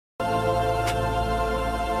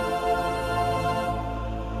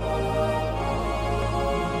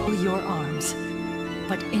dreams.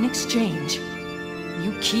 But in exchange,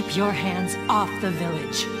 you keep your hands off the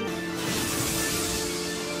village.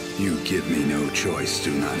 You give me no choice,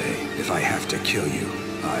 Tsunade. If I have to kill you,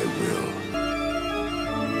 I will.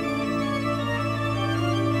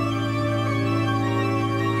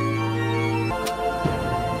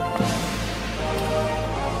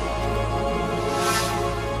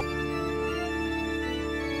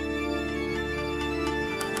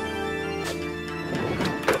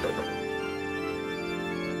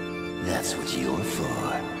 That's what you're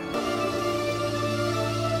for.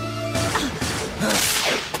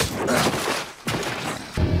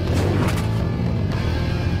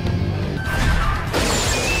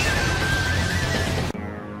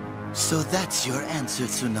 So that's your answer,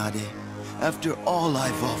 Tsunade. After all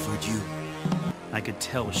I've offered you. I could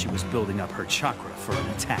tell she was building up her chakra for an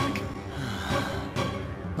attack.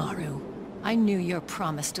 Maru, I knew your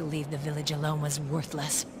promise to leave the village alone was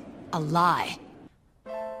worthless. A lie.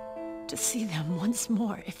 To see them once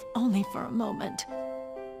more, if only for a moment.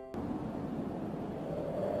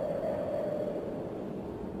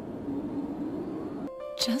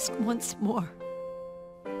 Just once more.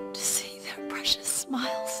 To see their precious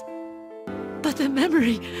smiles. But the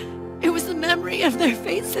memory, it was the memory of their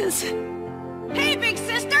faces. Hey, big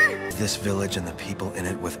sister! This village and the people in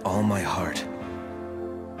it with all my heart.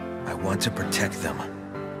 I want to protect them.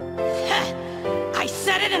 I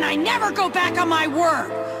said it and I never go back on my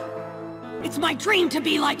word! It's my dream to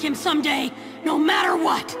be like him someday, no matter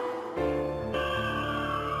what!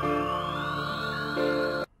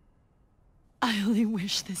 I only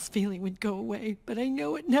wish this feeling would go away, but I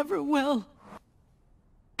know it never will.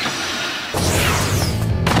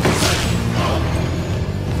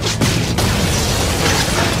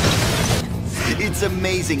 It's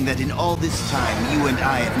amazing that in all this time, you and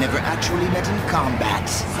I have never actually met in combat.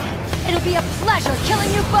 It'll be a pleasure killing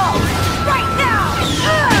you both! Right now!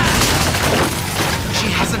 She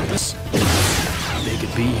hasn't... They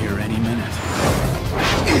could be here any minute.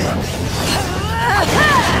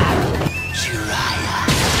 Jiraiya.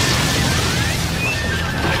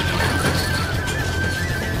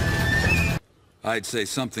 I'd say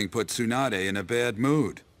something put Tsunade in a bad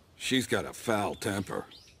mood. She's got a foul temper.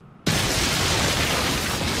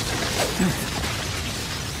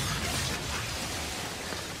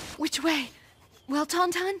 Which way? Well,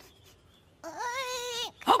 Tauntaun?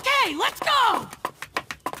 Okay, let's go!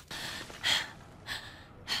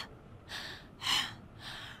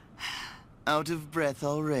 Out of breath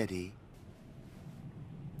already?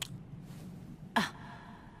 A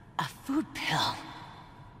food pill.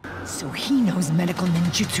 So he knows medical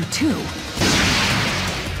ninjutsu too.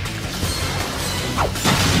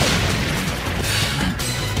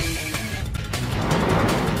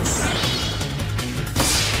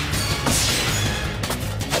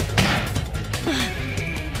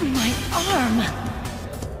 My arm!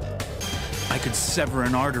 I could sever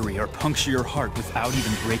an artery or puncture your heart without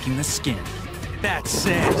even breaking the skin. That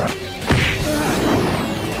said...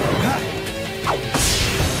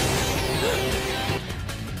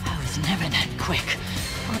 I was never that quick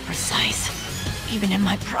or precise, even in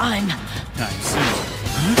my prime. I'm serious.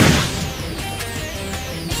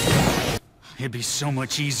 It'd be so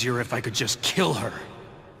much easier if I could just kill her.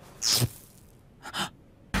 Surprise!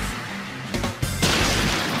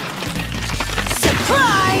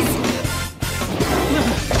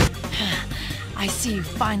 I see you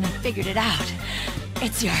finally figured it out.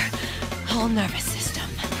 It's your whole nervous system.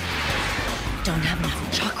 Don't have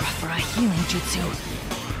enough chakra for a healing jutsu,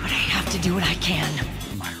 but I have to do what I can.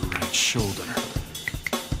 My right shoulder.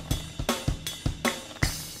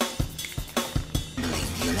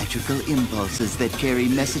 The electrical impulses that carry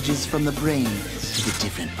messages from the brain to the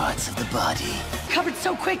different parts of the body. Covered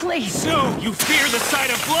so quickly! So, you fear the sight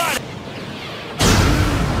of blood!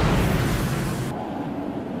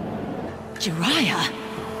 Jiraiya!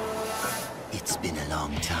 It's been a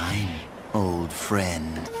long time, old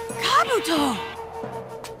friend. Kabuto!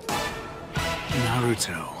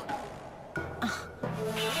 Naruto.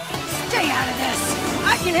 Stay out of this!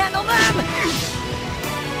 I can handle them!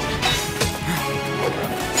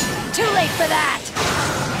 Too late for that!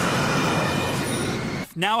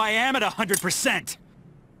 Now I am at 100%!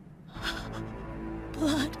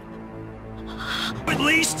 Blood. At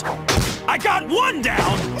least, I got one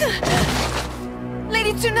down!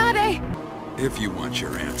 Lady Tsunade! If you want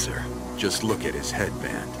your answer, just look at his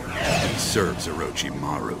headband. He serves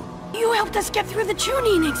Orochimaru. You helped us get through the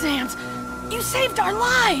Chunin exams! You saved our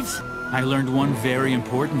lives! I learned one very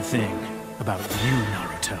important thing about you,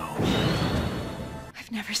 Naruto.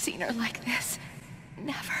 I've never seen her like this.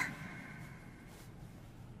 Never.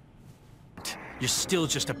 You're still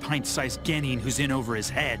just a pint-sized Genin who's in over his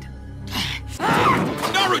head.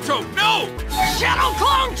 Naruto, no! Shadow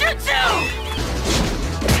Clone Jutsu!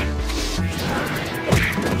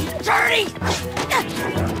 Dirty!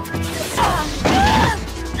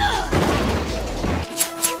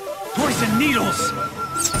 Poison needles!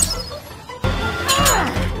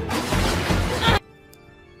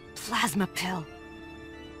 Plasma pill.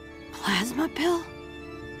 Plasma pill?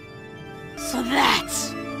 So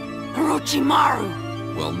that's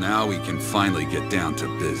Orochimaru. Well, now we can finally get down to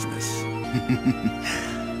business.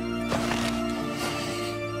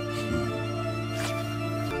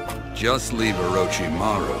 Just leave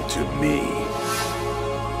Orochimaru to me.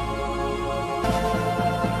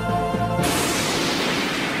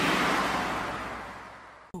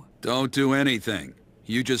 Don't do anything.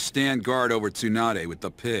 You just stand guard over Tsunade with the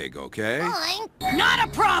pig, okay? Not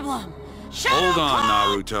a problem! Shadow Hold on,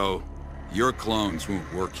 Clone! Naruto. Your clones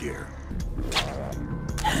won't work here.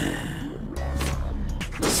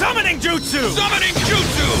 Summoning Jutsu! Summoning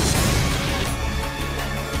Jutsu!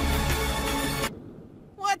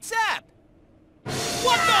 What's up?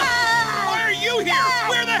 What the? Why are you here?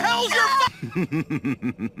 Where the hell's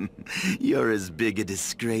your You're as big a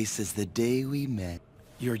disgrace as the day we met.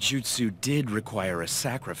 Your jutsu did require a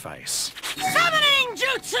sacrifice. Summoning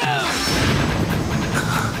Jutsu!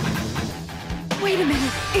 Wait a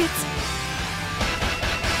minute, it's...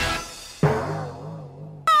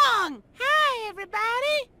 Wrong! Hi,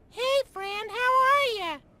 everybody! Hey, friend, how are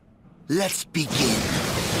ya? Let's begin.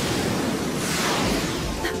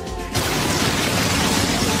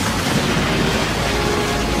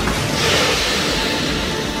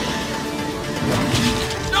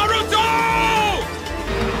 Naruto!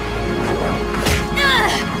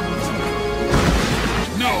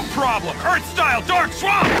 No problem! Earth-style Dark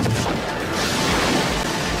Swamp!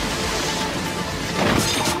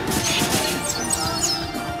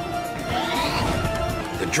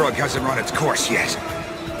 The drug hasn't run its course yet.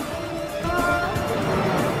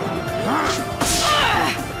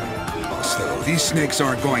 Also, these snakes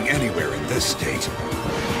aren't going anywhere in this state.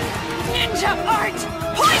 Ninja art!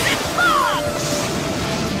 Poison claw!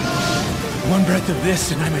 One breath of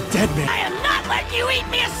this and I'm a dead man. I am not letting you eat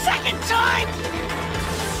me a second time!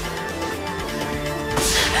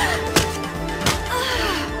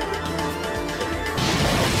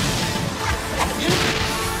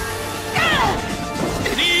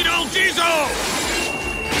 Needle Jizo!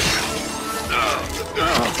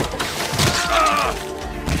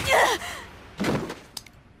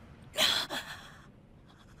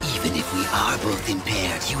 Even if we are both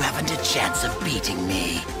impaired, you haven't a chance of beating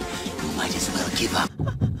me. You might as well give up.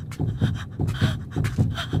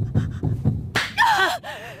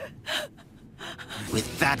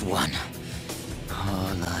 With that one,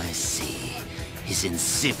 all I see is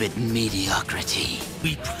insipid mediocrity.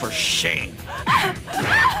 Weep for shame.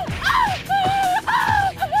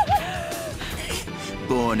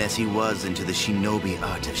 Born as he was into the shinobi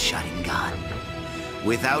art of Sharingan.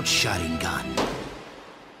 Without Sharingan,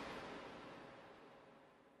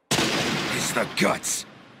 It's the guts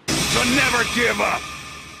to never give up!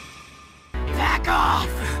 Back off!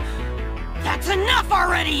 That's enough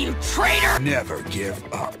already, you traitor! Never give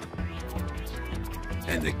up.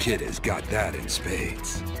 And the kid has got that in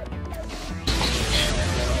spades.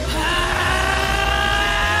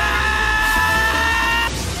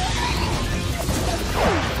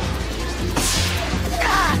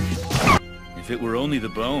 If it were only the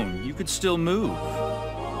bone, you could still move.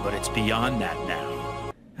 But it's beyond that now.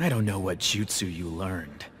 I don't know what jutsu you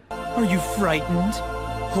learned. Are you frightened?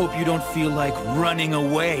 Hope you don't feel like running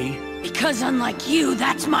away. Because unlike you,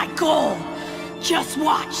 that's my goal! Just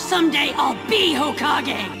watch, someday I'll be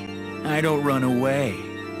Hokage! I don't run away.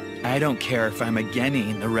 I don't care if I'm a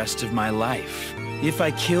Genin the rest of my life. If I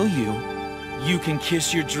kill you, you can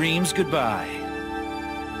kiss your dreams goodbye.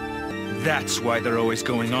 That's why they're always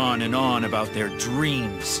going on and on about their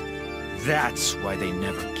dreams. That's why they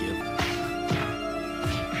never give up.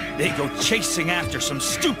 They go chasing after some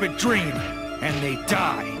stupid dream, and they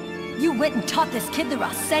die. You went and taught this kid the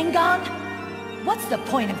Rasengan? What's the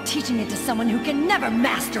point of teaching it to someone who can never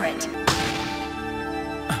master it?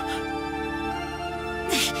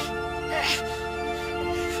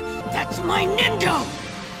 That's my ninja!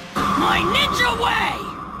 My ninja way!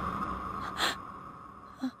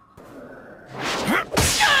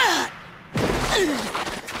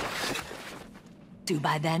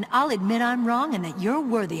 By then, I'll admit I'm wrong and that you're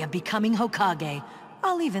worthy of becoming Hokage.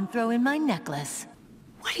 I'll even throw in my necklace.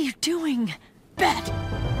 What are you doing? Bet!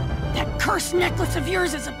 That cursed necklace of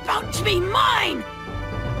yours is about to be mine!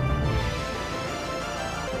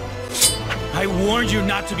 I warned you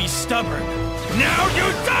not to be stubborn. Now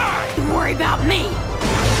you die! Don't worry about me!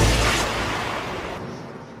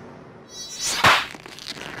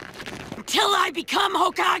 Until I become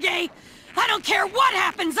Hokage, I don't care what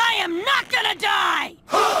happens, I am not gonna die!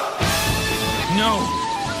 No,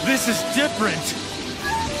 this is different.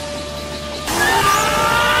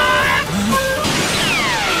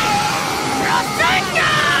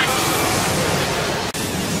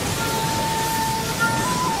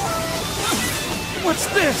 What's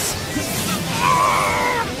this?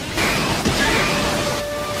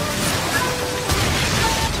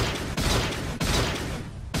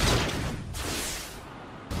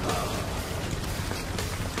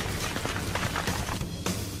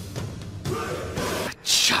 A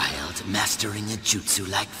child mastering a jutsu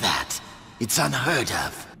like that. It's unheard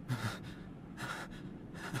of.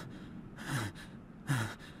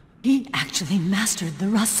 He actually mastered the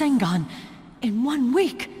Rasengan in 1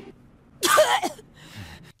 week.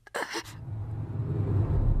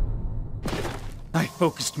 I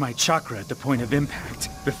focused my chakra at the point of impact.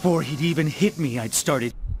 Before he'd even hit me, I'd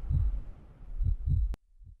started...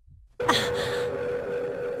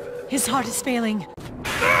 His heart is failing.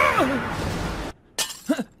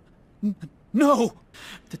 No!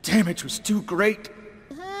 The damage was too great.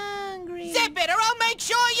 Zip it or I'll make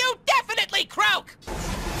sure you definitely croak!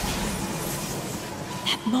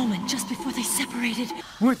 That moment just before they separated.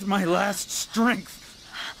 With my last strength,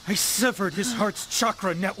 I severed his heart's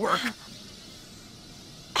chakra network.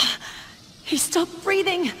 He stopped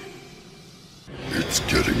breathing. It's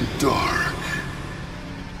getting dark.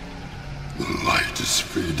 The light is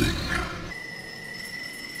fading.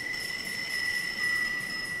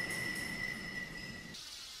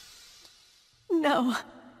 No.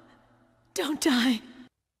 Don't die.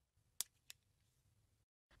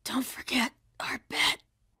 Don't forget our bet.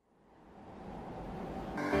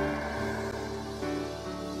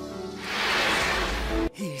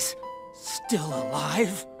 He's still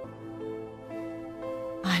alive?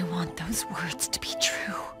 I want those words to be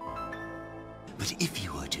true. But if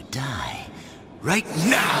you were to die, right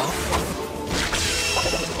now...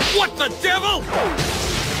 What the devil?!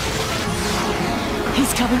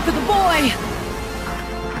 He's coming for the boy!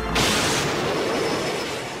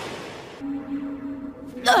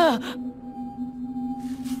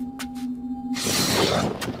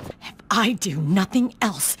 If I do nothing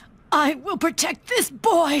else, I will protect this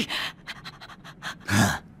boy!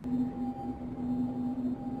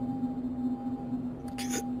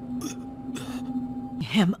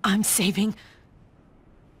 Him I'm saving.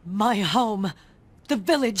 My home. The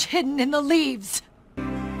village hidden in the leaves.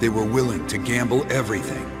 They were willing to gamble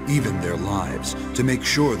everything, even their lives, to make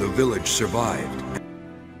sure the village survived.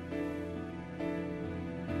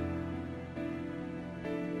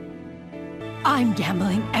 I'm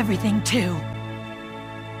gambling everything too.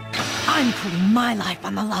 I'm putting my life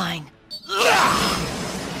on the line.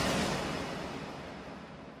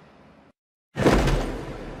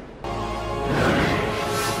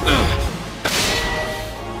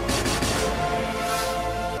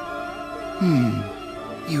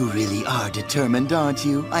 You really are determined, aren't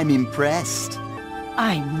you? I'm impressed.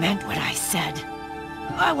 I meant what I said.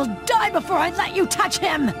 I will die before I let you touch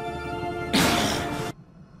him!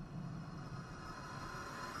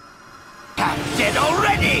 I'm dead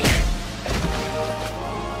already!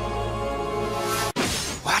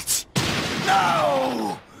 What?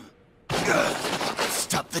 No!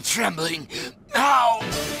 Stop the trembling. Now!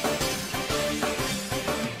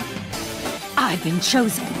 I've been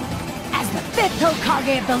chosen as the 5th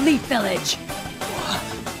Hokage of the Leaf Village.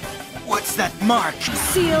 What's that mark?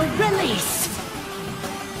 Seal release!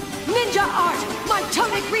 Ninja art!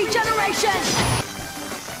 Mitonic regeneration!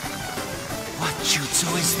 What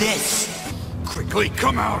jutsu is this? Quickly,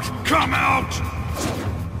 come out! Come out!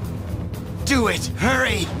 Do it!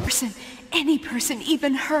 Hurry! Any person,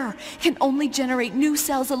 even her, can only generate new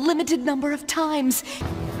cells a limited number of times.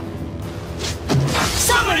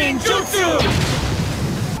 Summoning Jutsu!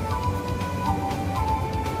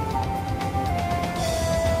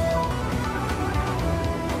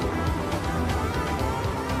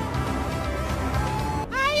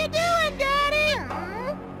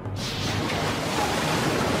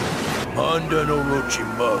 Honda no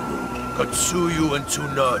Orochimaru, Katsuyu and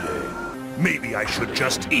Tsunade. Maybe I should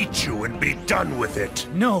just eat you and be done with it.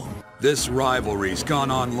 No. This rivalry's gone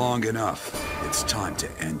on long enough. It's time to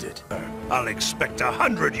end it. I'll expect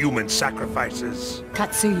 100 human sacrifices.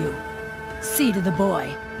 Katsuyu, see to the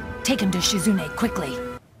boy. Take him to Shizune quickly.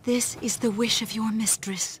 This is the wish of your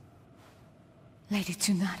mistress, Lady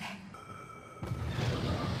Tsunade.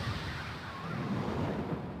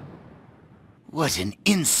 What an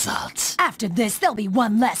insult. After this, there'll be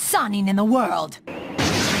one less Sanin in the world.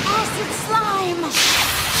 Acid slime!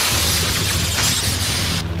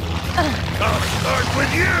 I'll start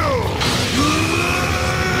with you!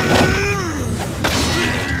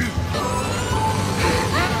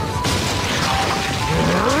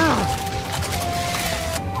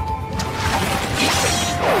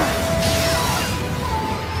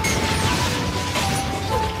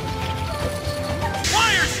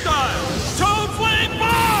 Fire style! Toad flame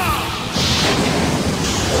bomb!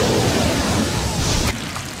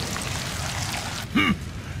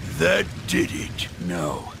 That did it.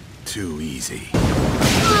 No, too easy.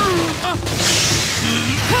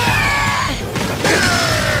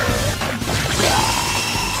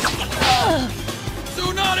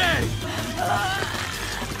 Tsunade!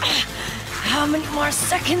 How many more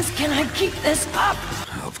seconds can I keep this up?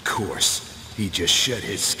 Of course. He just shed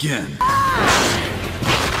his skin.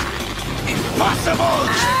 Impossible!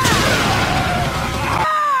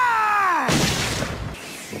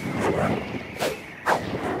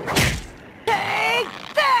 Take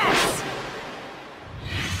this!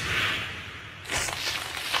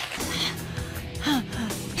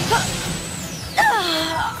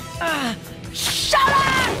 Shut up!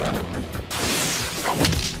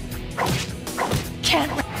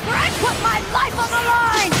 Can't put my life on the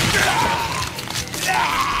line!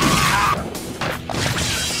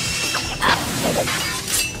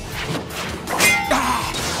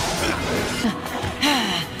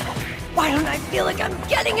 Why don't I feel like I'm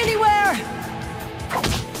getting anywhere?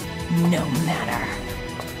 No matter.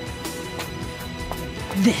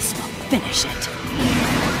 This will finish it.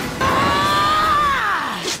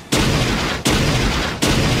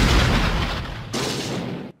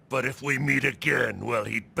 But if we meet again, well,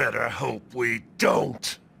 he'd better hope we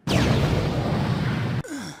don't. And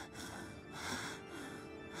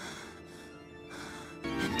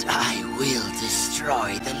I will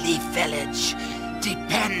destroy the Leaf Village.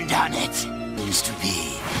 Depend on it. Seems to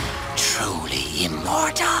be truly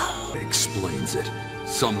immortal. Explains it.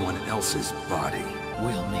 Someone else's body.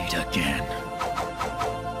 We'll meet again.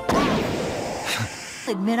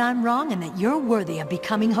 Admit I'm wrong and that you're worthy of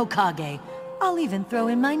becoming Hokage. I'll even throw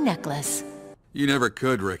in my necklace. You never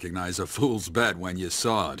could recognize a fool's bet when you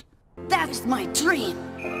saw it. That is my dream!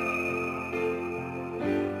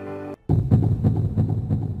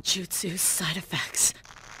 Jutsu side effects.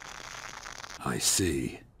 I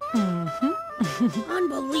see.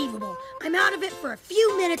 Unbelievable! I'm out of it for a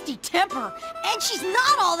few minutes, detemper, and she's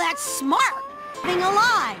not all that smart! Being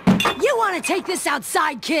alive! You want to take this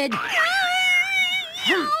outside, kid?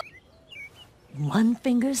 One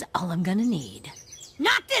finger's all I'm gonna need.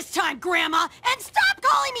 Not this time, Grandma! And stop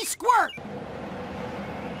calling me Squirt!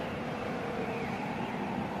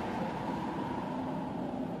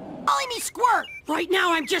 Calling me Squirt! Right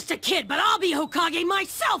now I'm just a kid, but I'll be Hokage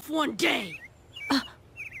myself one day!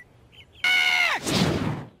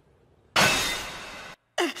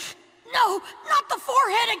 No! Not the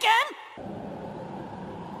forehead again!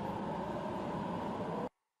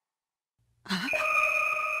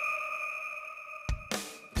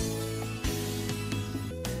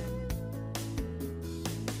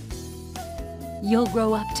 You'll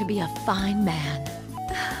grow up to be a fine man.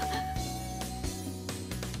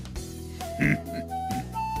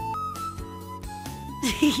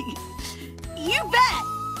 You bet!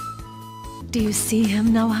 Do you see him,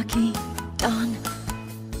 Naoki? Dawn?